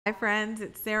Hi friends,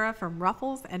 it's Sarah from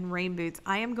Ruffles and Rain Boots.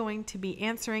 I am going to be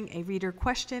answering a reader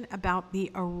question about the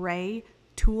array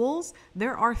tools.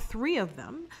 There are 3 of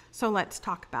them, so let's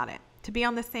talk about it. To be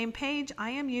on the same page, I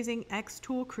am using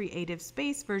xTool Creative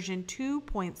Space version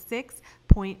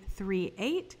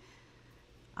 2.6.38.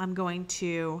 I'm going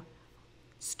to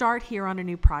start here on a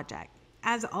new project.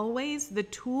 As always, the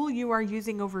tool you are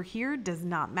using over here does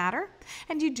not matter,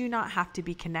 and you do not have to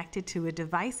be connected to a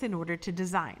device in order to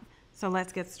design. So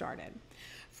let's get started.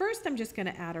 First, I'm just going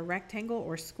to add a rectangle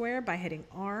or square by hitting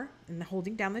R and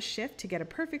holding down the shift to get a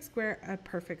perfect square, a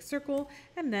perfect circle,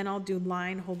 and then I'll do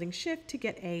line holding shift to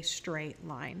get a straight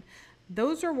line.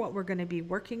 Those are what we're going to be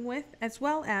working with, as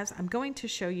well as I'm going to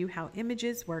show you how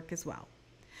images work as well.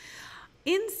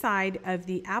 Inside of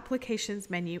the applications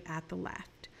menu at the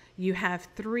left, you have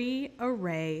 3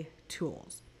 array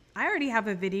tools. I already have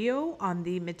a video on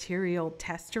the material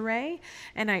test array,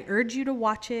 and I urge you to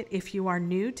watch it if you are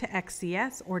new to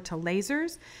XCS or to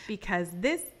lasers, because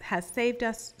this has saved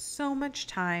us so much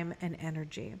time and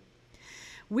energy.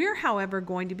 We're, however,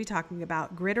 going to be talking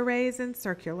about grid arrays and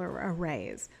circular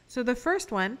arrays. So the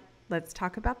first one, let's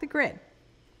talk about the grid.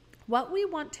 What we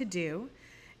want to do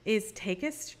is take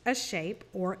a shape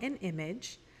or an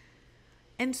image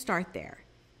and start there.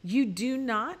 You do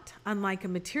not, unlike a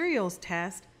materials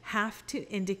test, have to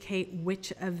indicate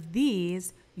which of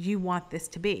these you want this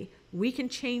to be. We can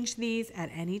change these at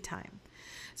any time.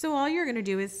 So all you're going to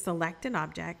do is select an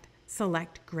object,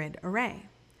 select grid array.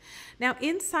 Now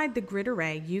inside the grid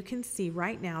array, you can see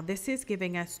right now this is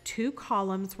giving us 2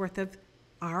 columns worth of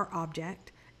our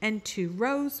object and 2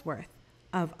 rows worth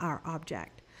of our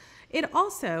object. It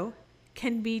also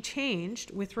can be changed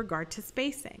with regard to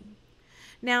spacing.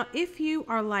 Now if you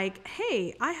are like,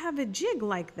 hey, I have a jig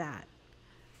like that,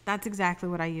 that's exactly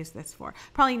what I use this for.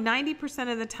 Probably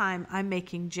 90% of the time I'm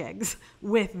making jigs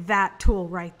with that tool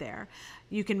right there.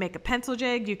 You can make a pencil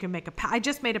jig, you can make I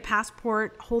just made a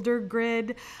passport holder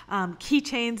grid.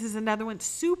 Keychains is another one.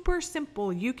 Super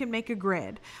simple. You can make a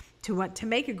grid. To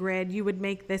make a grid, you would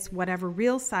make this whatever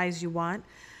real size you want.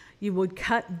 You would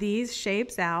cut these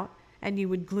shapes out and you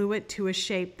would glue it to a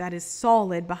shape that is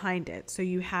solid behind it, so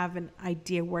you have an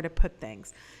idea where to put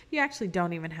things. You actually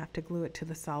don't even have to glue it to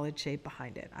the solid shape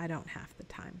behind it. I don't have the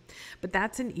time. But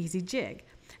that's an easy jig.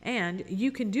 And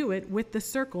you can do it with the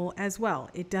circle as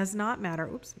well. It does not matter.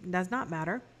 Oops, it does not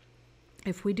matter.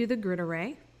 If we do the grid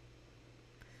array,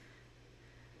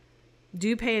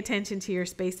 do pay attention to your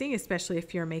spacing, especially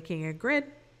if you're making a grid.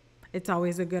 It's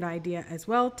always a good idea as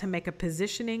well to make a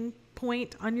positioning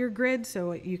point on your grid,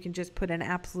 so you can just put an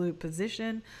absolute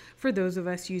position. For those of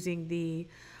us using the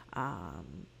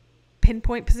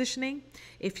pinpoint positioning,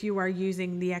 if you are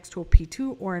using the xTool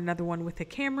P2 or another one with a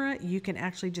camera, you can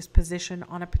actually just position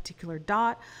on a particular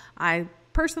dot. I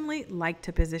personally like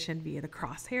to position via the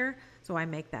crosshair, so I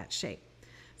make that shape.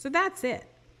 So that's it.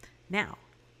 Now,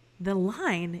 the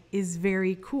line is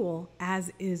very cool, as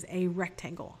is a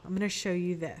rectangle. I'm going to show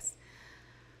you this.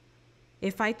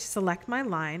 If I select my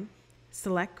line,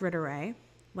 select grid array,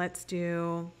 let's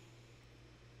do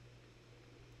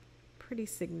pretty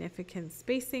significant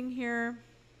spacing here.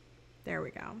 There we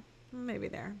go. Maybe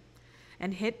there.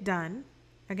 And hit done.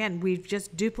 Again, we've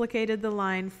just duplicated the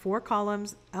line 4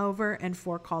 columns over and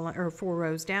 4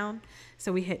 rows down.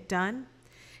 So we hit done.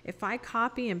 If I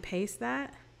copy and paste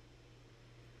that,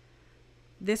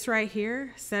 this right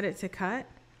here, set it to cut,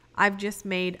 I've just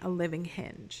made a living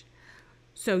hinge.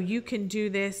 So you can do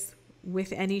this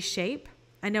with any shape.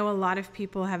 I know a lot of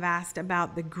people have asked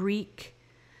about the Greek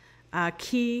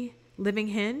key living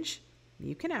hinge.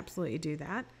 You can absolutely do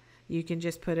that. You can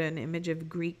just put an image of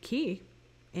Greek key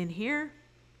in here.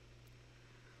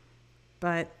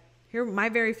 But here, my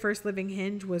very first living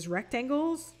hinge was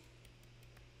rectangles.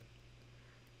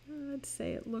 I'd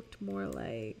say it looked more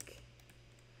like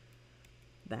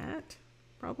that,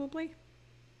 probably.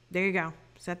 There you go.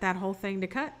 Set that whole thing to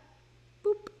cut.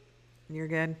 Boop. And you're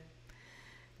good.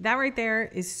 That right there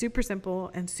is super simple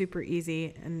and super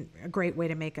easy and a great way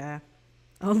to make a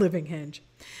living hinge.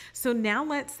 So now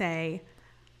let's say,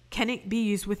 can it be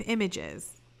used with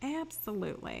images?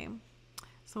 Absolutely.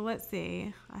 So let's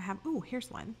see. I have, oh, here's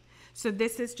one. So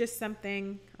this is just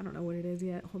something, I don't know what it is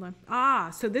yet. Hold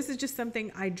on. So this is just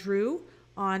something I drew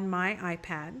on my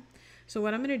iPad. So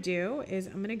what I'm going to do is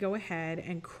I'm going to go ahead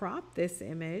and crop this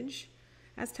image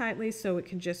as tightly so it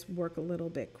can just work a little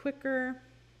bit quicker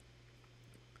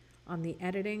on the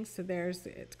editing. So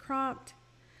it's cropped.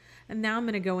 And now I'm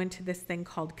going to go into this thing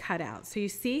called cutout. So you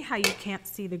see how you can't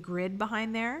see the grid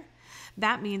behind there?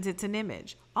 That means it's an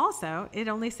image. Also, it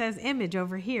only says image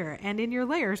over here, and in your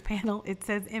layers panel, it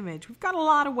says image. We've got a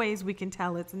lot of ways we can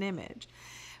tell it's an image.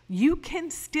 you can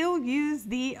still use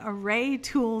the array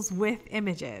tools with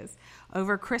images.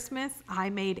 Over Christmas, I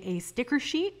made a sticker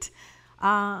sheet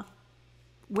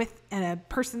with a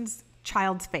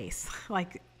child's face,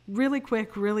 like really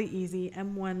quick, really easy,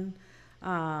 M1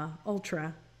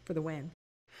 Ultra for the win.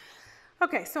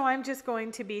 Okay, so I'm just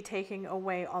going to be taking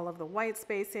away all of the white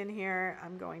space in here.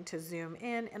 I'm going to zoom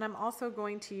in, and I'm also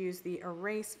going to use the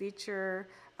erase feature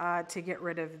to get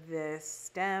rid of this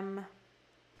stem.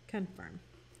 Confirm.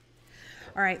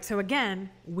 All right, so again,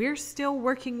 we're still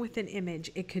working with an image.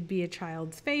 It could be a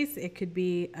child's face, it could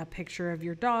be a picture of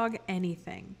your dog,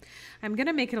 anything. I'm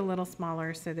gonna make it a little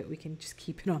smaller so that we can just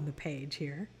keep it on the page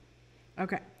here.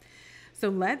 Okay, so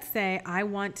let's say I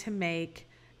want to make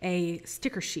a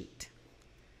sticker sheet.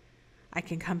 I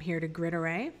can come here to grid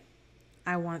array.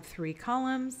 I want 3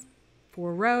 columns,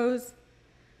 4 rows,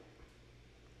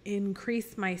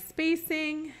 increase my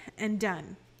spacing, and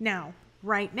done. Now,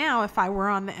 right now, if I were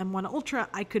on the M1 Ultra,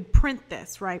 I could print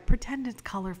this, right? Pretend it's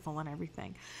colorful and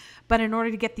everything. But in order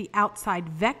to get the outside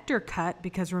vector cut,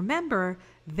 because remember,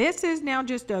 this is now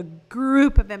just a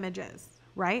group of images,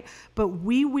 right? But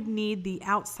we would need the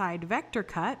outside vector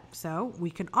cut, so we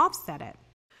can offset it.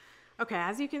 Okay,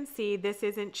 as you can see, this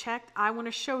isn't checked. I want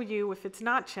to show you, if it's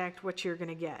not checked, what you're going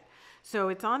to get. So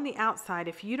it's on the outside.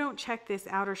 If you don't check this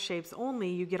outer shapes only,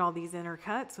 you get all these inner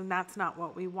cuts, and that's not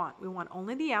what we want. We want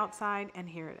only the outside, and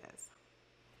here it is.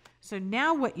 So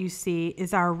now what you see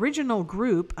is our original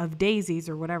group of daisies,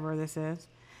 or whatever this is,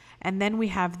 and then we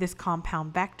have this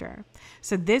compound vector.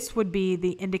 So this would be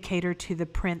the indicator to the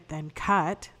print then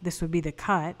cut. This would be the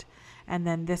cut, and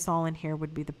then this all in here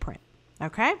would be the print.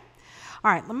 Okay?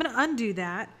 All right, I'm going to undo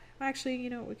that. Actually, you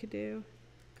know what we could do?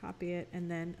 Copy it and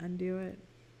then undo it.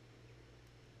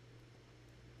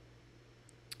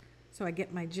 So I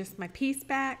get just my piece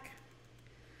back.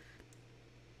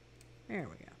 There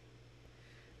we go.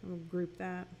 We'll group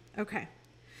that. Okay.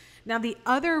 Now the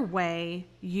other way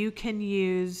you can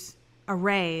use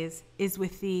arrays is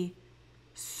with the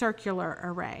circular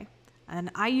array. And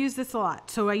I use this a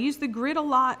lot. So I use the grid a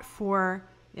lot for,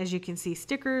 as you can see,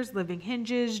 stickers, living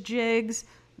hinges, jigs,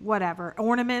 whatever.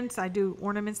 Ornaments, I do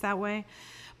ornaments that way.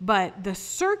 But the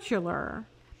circular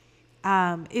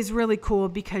is really cool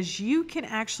because you can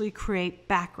actually create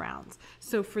backgrounds.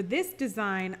 So for this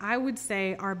design, I would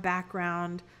say our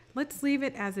background, let's leave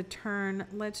it as a turn.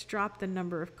 Let's drop the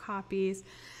number of copies.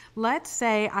 Let's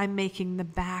say I'm making the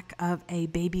back of a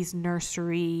baby's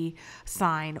nursery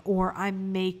sign, or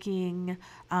I'm making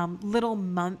little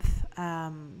month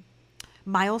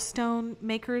milestone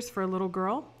makers for a little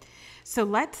girl. So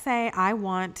let's say I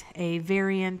want a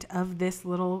variant of this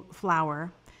little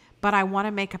flower, but I want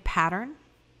to make a pattern.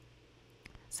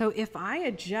 So if I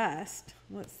adjust,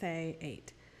 let's say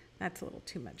 8, that's a little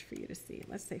too much for you to see.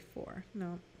 Let's say 4,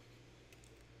 no.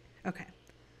 Okay,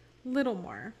 little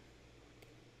more.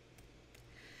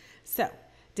 So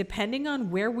depending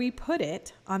on where we put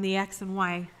it on the X and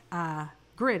Y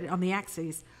grid, on the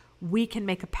axes, we can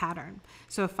make a pattern.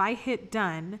 So if I hit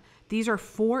done, these are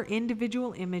 4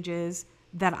 individual images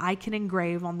that I can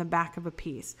engrave on the back of a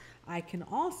piece. I can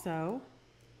also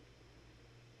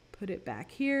put it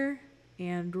back here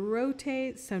and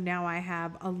rotate. So now I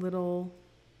have a little,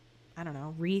 I don't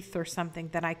know, wreath or something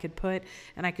that I could put,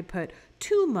 and I could put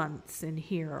 2 months in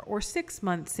here or 6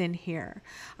 months in here.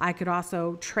 I could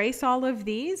also trace all of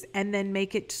these and then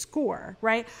make it score,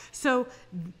 right? So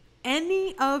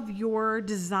any of your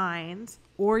designs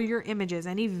or your images,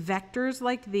 any vectors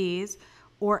like these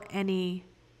or any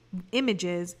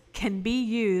images can be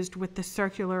used with the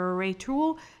circular array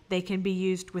tool. They can be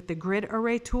used with the grid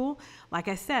array tool. Like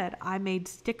I said, I made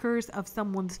stickers of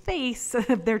someone's face,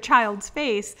 of their child's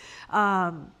face,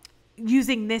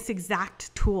 using this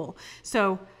exact tool.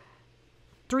 So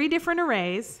 3 different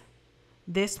arrays.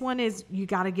 This one is, you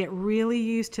got to get really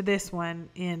used to this one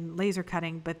in laser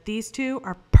cutting, but these 2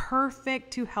 are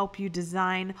perfect to help you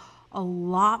design a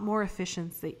lot more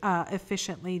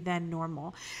efficiently than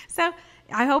normal. So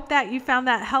I hope that you found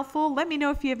that helpful. Let me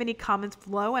know if you have any comments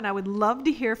below, and I would love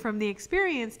to hear from the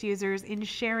experienced users in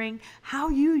sharing how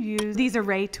you use these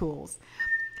array tools.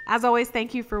 As always,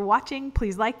 thank you for watching.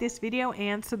 Please like this video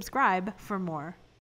and subscribe for more.